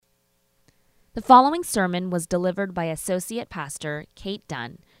The following sermon was delivered by Associate Pastor Kate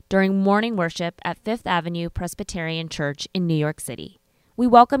Dunn during morning worship at Fifth Avenue Presbyterian Church in New York City. We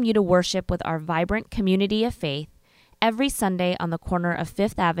welcome you to worship with our vibrant community of faith every Sunday on the corner of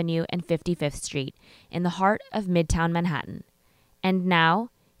Fifth Avenue and 55th Street in the heart of Midtown Manhattan. And now,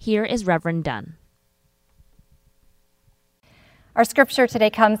 here is Reverend Dunn. Our scripture today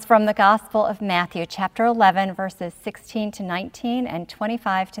comes from the Gospel of Matthew, chapter 11, verses 16 to 19 and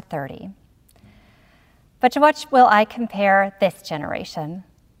 25 to 30. But to what will I compare this generation?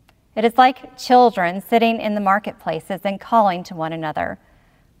 It is like children sitting in the marketplaces and calling to one another.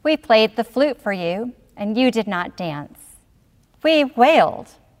 We played the flute for you, and you did not dance. We wailed,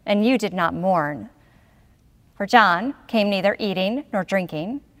 and you did not mourn. For John came neither eating nor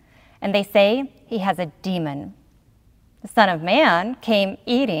drinking, and they say he has a demon. The Son of Man came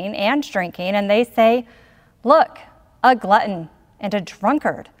eating and drinking, and they say, look, a glutton and a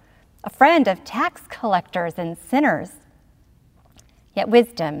drunkard, a friend of tax collectors and sinners. Yet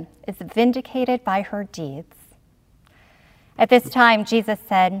wisdom is vindicated by her deeds. At this time, Jesus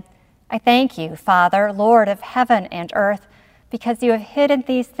said, I thank you, Father, Lord of heaven and earth, because you have hidden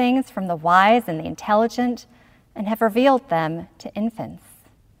these things from the wise and the intelligent and have revealed them to infants.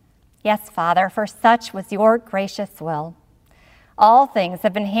 Yes, Father, for such was your gracious will. All things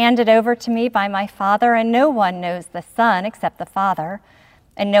have been handed over to me by my Father, and no one knows the Son except the Father,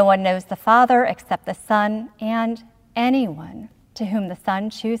 and no one knows the Father except the Son and anyone to whom the Son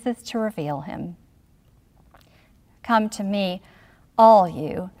chooses to reveal him. Come to me, all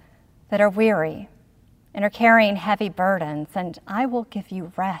you that are weary and are carrying heavy burdens, and I will give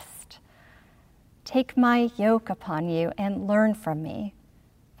you rest. Take my yoke upon you and learn from me,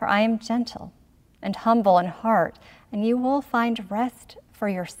 for I am gentle and humble in heart, and you will find rest for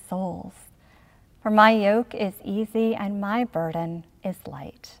your souls. For my yoke is easy and my burden is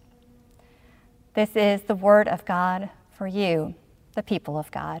light. This is the word of God for you, the people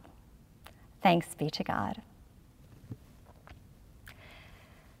of God. Thanks be to God.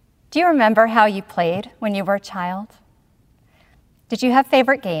 Do you remember how you played when you were a child? Did you have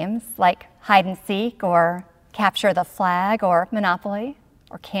favorite games like hide and seek or capture the flag or Monopoly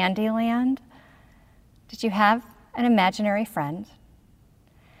or Candyland? Did you have an imaginary friend?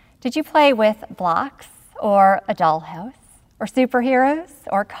 Did you play with blocks or a dollhouse or superheroes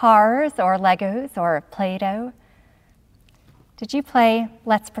or cars or Legos or Play-Doh? Did you play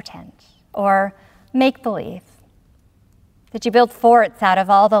Let's Pretend or Make Believe? Did you build forts out of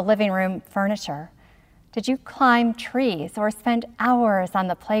all the living room furniture? Did you climb trees or spend hours on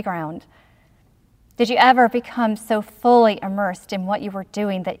the playground? Did you ever become so fully immersed in what you were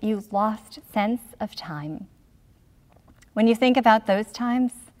doing that you lost sense of time? When you think about those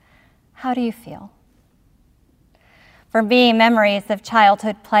times, how do you feel? For me, memories of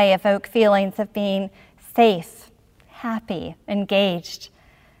childhood play evoke feelings of being safe, happy, engaged.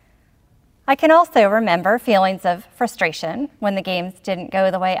 I can also remember feelings of frustration when the games didn't go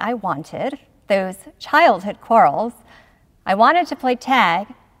the way I wanted, those childhood quarrels. I wanted to play tag,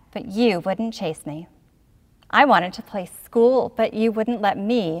 but you wouldn't chase me. I wanted to play school, but you wouldn't let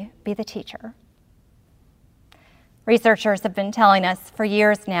me be the teacher. Researchers have been telling us for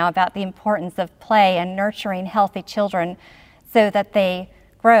years now about the importance of play and nurturing healthy children so that they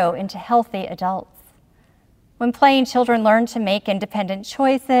grow into healthy adults. When playing, children learn to make independent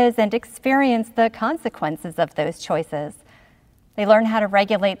choices and experience the consequences of those choices. They learn how to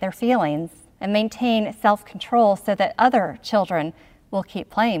regulate their feelings and maintain self-control so that other children will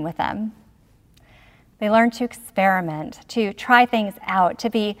keep playing with them. They learn to experiment, to try things out, to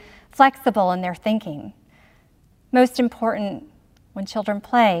be flexible in their thinking. Most important, when children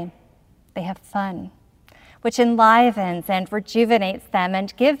play, they have fun, which enlivens and rejuvenates them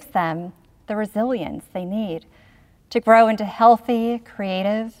and gives them the resilience they need to grow into healthy,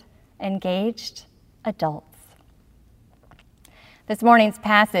 creative, engaged adults. This morning's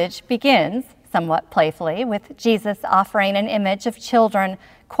passage begins, somewhat playfully, with Jesus offering an image of children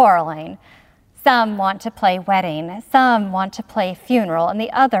quarreling. Some want to play wedding, some want to play funeral, and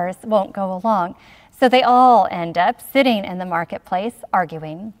the others won't go along. So they all end up sitting in the marketplace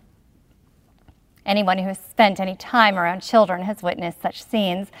arguing. Anyone who has spent any time around children has witnessed such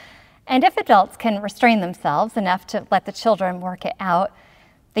scenes. And if adults can restrain themselves enough to let the children work it out,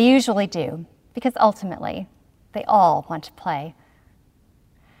 they usually do, because ultimately, they all want to play.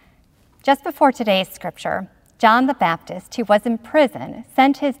 Just before today's scripture, John the Baptist, who was in prison,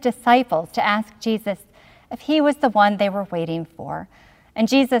 sent his disciples to ask Jesus if he was the one they were waiting for. And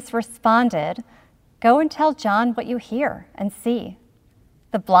Jesus responded, "Go and tell John what you hear and see.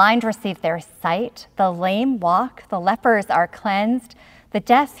 The blind receive their sight, the lame walk, the lepers are cleansed, The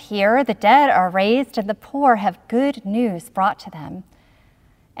deaf hear, the dead are raised, and the poor have good news brought to them.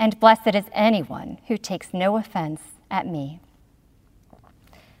 And blessed is anyone who takes no offense at me."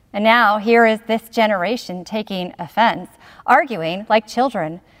 And now here is this generation taking offense, arguing like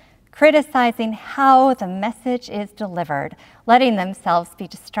children, criticizing how the message is delivered, letting themselves be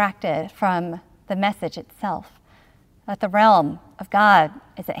distracted from the message itself, that the realm of God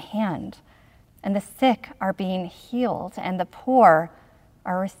is at hand, and the sick are being healed, and the poor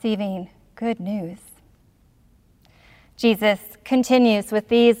are receiving good news. Jesus continues with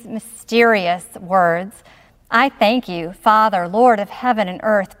these mysterious words, "I thank you, Father, Lord of heaven and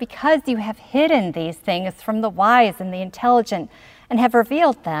earth, because you have hidden these things from the wise and the intelligent and have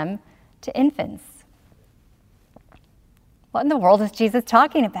revealed them to infants." What in the world is Jesus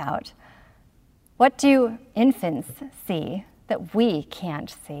talking about? What do infants see that we can't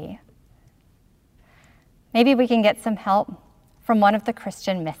see? Maybe we can get some help from one of the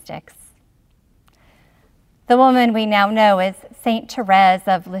Christian mystics. The woman we now know as Saint Therese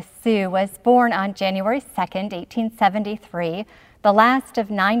of Lisieux was born on January 2nd, 1873, the last of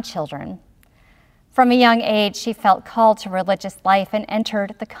 9 children. From a young age, she felt called to religious life and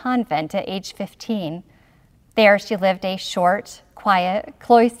entered the convent at age 15. There, she lived a short, quiet,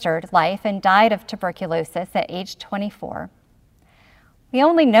 cloistered life and died of tuberculosis at age 24. We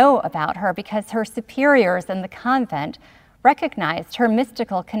only know about her because her superiors in the convent recognized her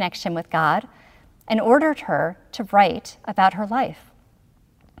mystical connection with God and ordered her to write about her life.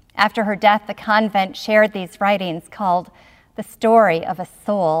 After her death, the convent shared these writings called The Story of a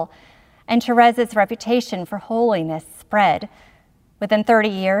Soul, and Therese's reputation for holiness spread. Within 30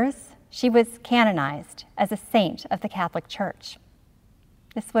 years, she was canonized as a saint of the Catholic Church.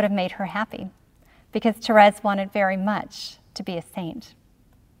 This would have made her happy, because Therese wanted very much to be a saint.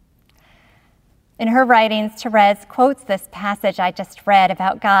 In her writings, Therese quotes this passage I just read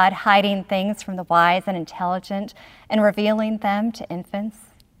about God hiding things from the wise and intelligent and revealing them to infants.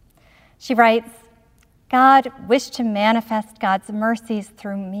 She writes, "God wished to manifest God's mercies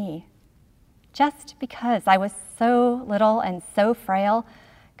through me. Just because I was so little and so frail,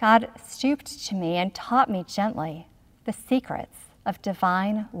 God stooped to me and taught me gently the secrets of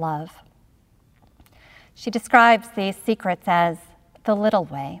divine love." She describes these secrets as the little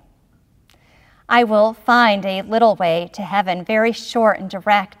way. "I will find a little way to heaven, very short and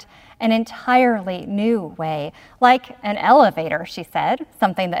direct, an entirely new way, like an elevator," she said,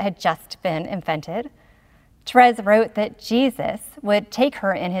 something that had just been invented. Therese wrote that Jesus would take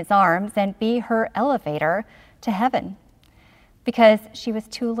her in his arms and be her elevator to heaven, because she was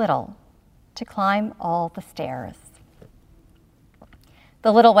too little to climb all the stairs.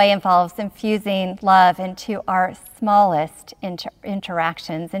 The little way involves infusing love into our smallest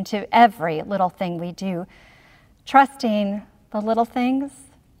interactions, into every little thing we do, trusting the little things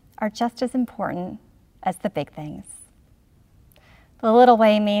are just as important as the big things. The little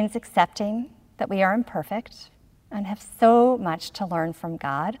way means accepting that we are imperfect and have so much to learn from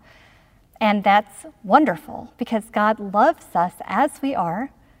God, and that's wonderful because God loves us as we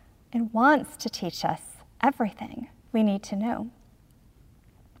are and wants to teach us everything we need to know.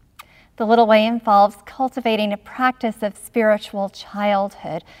 The little way involves cultivating a practice of spiritual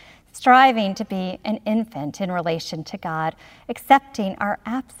childhood, striving to be an infant in relation to God, accepting our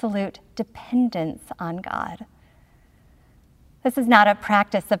absolute dependence on God. This is not a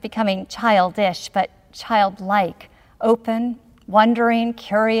practice of becoming childish, but childlike, open, wondering,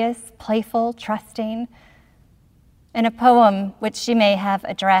 curious, playful, trusting. In a poem which she may have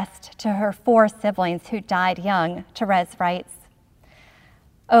addressed to her 4 siblings who died young, Therese writes,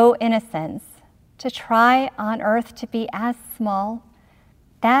 "O innocence, to try on earth to be as small,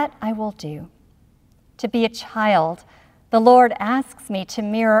 that I will do. To be a child, the Lord asks me to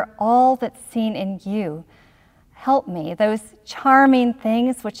mirror all that's seen in you. Help me, those charming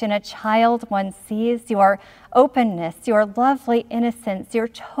things which in a child one sees, your openness, your lovely innocence, your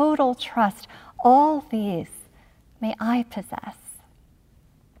total trust, all these may I possess."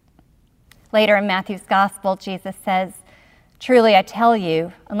 Later in Matthew's Gospel, Jesus says, "Truly I tell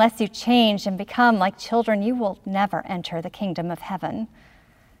you, unless you change and become like children, you will never enter the kingdom of heaven."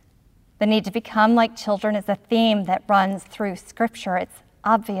 The need to become like children is a theme that runs through Scripture. It's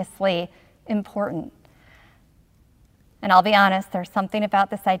obviously important. And I'll be honest, there's something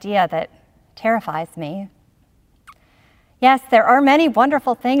about this idea that terrifies me. Yes, there are many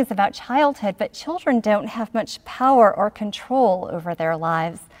wonderful things about childhood, but children don't have much power or control over their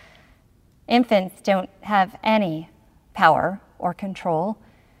lives. Infants don't have any power or control.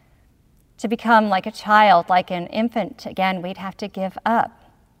 To become like a child, like an infant, again, we'd have to give up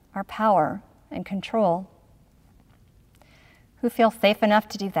our power and control. Who feels safe enough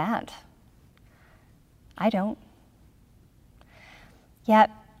to do that? I don't.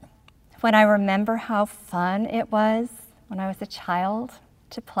 Yet, when I remember how fun it was when I was a child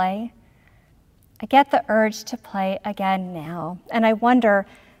to play, I get the urge to play again now. And I wonder,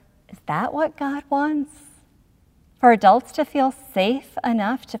 is that what God wants? For adults to feel safe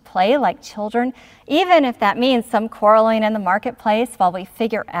enough to play like children, even if that means some quarreling in the marketplace while we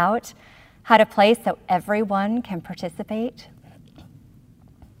figure out how to play so everyone can participate?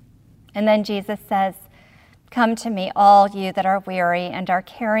 And then Jesus says, "Come to me, all you that are weary and are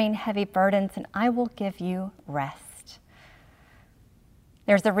carrying heavy burdens, and I will give you rest."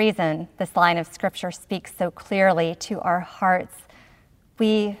 There's a reason this line of scripture speaks so clearly to our hearts.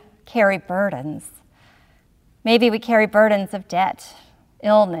 We carry burdens. Maybe we carry burdens of debt,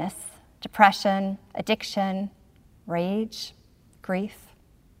 illness, depression, addiction, rage, grief.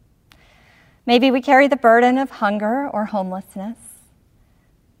 Maybe we carry the burden of hunger or homelessness.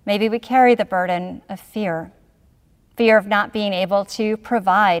 Maybe we carry the burden of fear of not being able to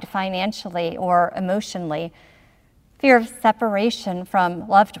provide financially or emotionally, fear of separation from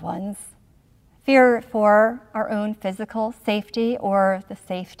loved ones, fear for our own physical safety or the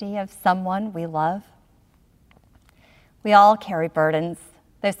safety of someone we love. We all carry burdens,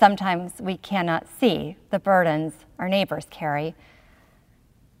 though sometimes we cannot see the burdens our neighbors carry.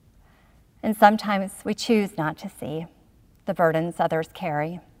 And sometimes we choose not to see the burdens others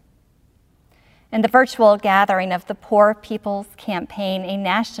carry. In the virtual gathering of the Poor People's Campaign, a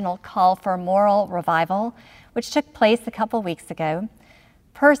national call for moral revival, which took place a couple weeks ago,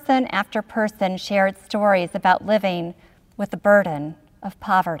 person after person shared stories about living with the burden of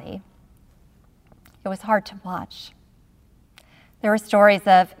poverty. It was hard to watch. There were stories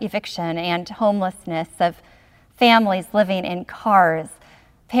of eviction and homelessness, of families living in cars,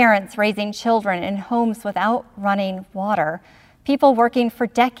 parents raising children in homes without running water, people working for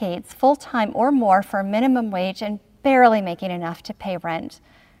decades, full-time or more, for minimum wage and barely making enough to pay rent,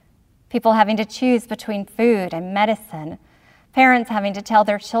 people having to choose between food and medicine, parents having to tell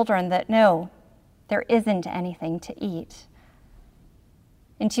their children that no, there isn't anything to eat.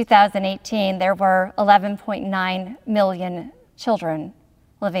 In 2018, there were 11.9 million children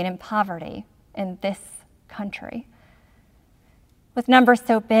living in poverty in this country. With numbers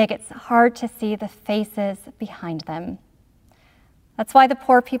so big, it's hard to see the faces behind them. That's why the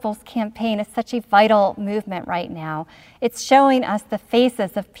Poor People's Campaign is such a vital movement right now. It's showing us the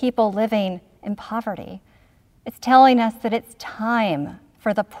faces of people living in poverty. It's telling us that it's time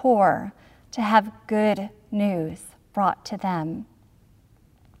for the poor to have good news brought to them.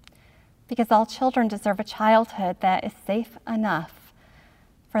 Because all children deserve a childhood that is safe enough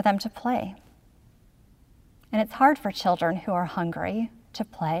for them to play. And it's hard for children who are hungry to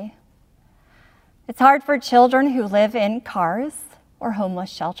play. It's hard for children who live in cars or homeless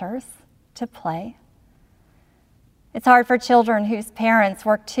shelters to play. It's hard for children whose parents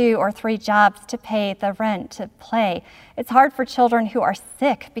work 2 or 3 jobs to pay the rent to play. It's hard for children who are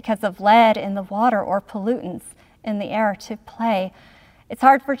sick because of lead in the water or pollutants in the air to play. It's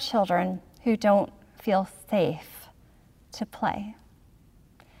hard for children who don't feel safe to play.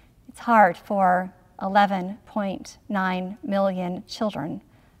 It's hard for 11.9 million children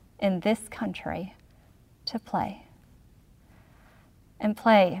in this country to play. And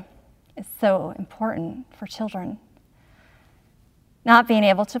play is so important for children. Not being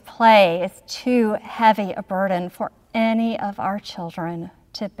able to play is too heavy a burden for any of our children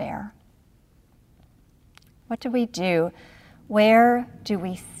to bear. What do we do? Where do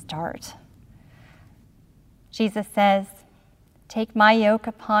we start? Jesus says, "Take my yoke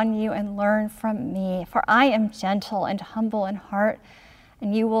upon you and learn from me, for I am gentle and humble in heart,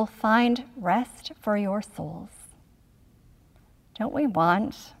 and you will find rest for your souls." Don't we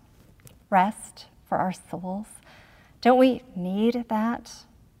want rest for our souls? Don't we need that?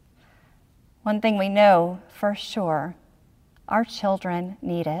 One thing we know for sure, our children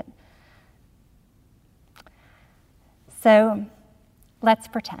need it. So let's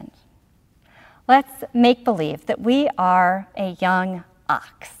pretend. Let's make believe that we are a young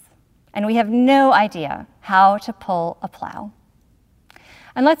ox and we have no idea how to pull a plow.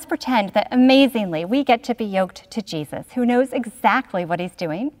 And let's pretend that amazingly we get to be yoked to Jesus, who knows exactly what he's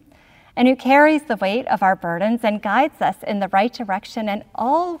doing and who carries the weight of our burdens and guides us in the right direction. And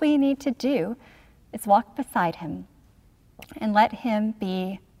all we need to do is walk beside him and let him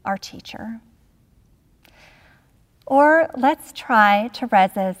be our teacher. Or let's try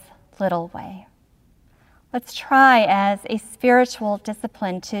Teresa's little way. Let's try as a spiritual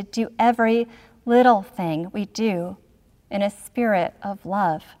discipline to do every little thing we do in a spirit of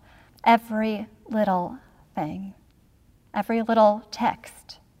love. Every little thing. every little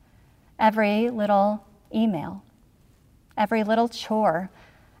text, every little email, every little chore,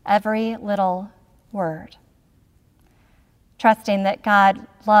 every little word. Trusting that God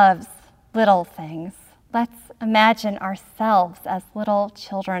loves little things, let's imagine ourselves as little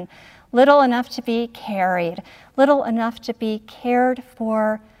children, little enough to be carried, little enough to be cared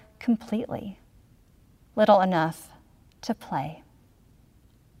for completely, little enough to play.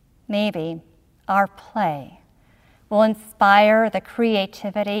 Maybe our play will inspire the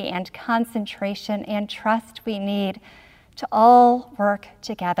creativity and concentration and trust we need to all work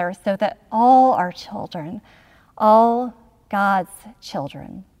together so that all our children, all God's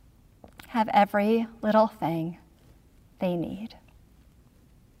children, have every little thing they need.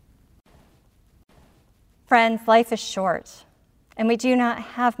 Friends, life is short, and we do not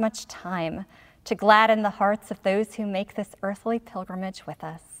have much time to gladden the hearts of those who make this earthly pilgrimage with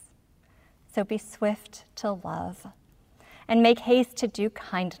us. So be swift to love, and make haste to do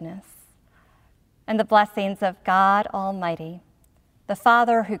kindness. And the blessings of God Almighty, the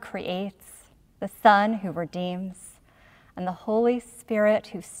Father who creates, the Son who redeems, and the Holy Spirit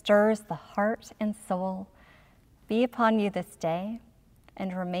who stirs the heart and soul, be upon you this day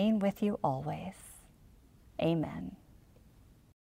and remain with you always. Amen.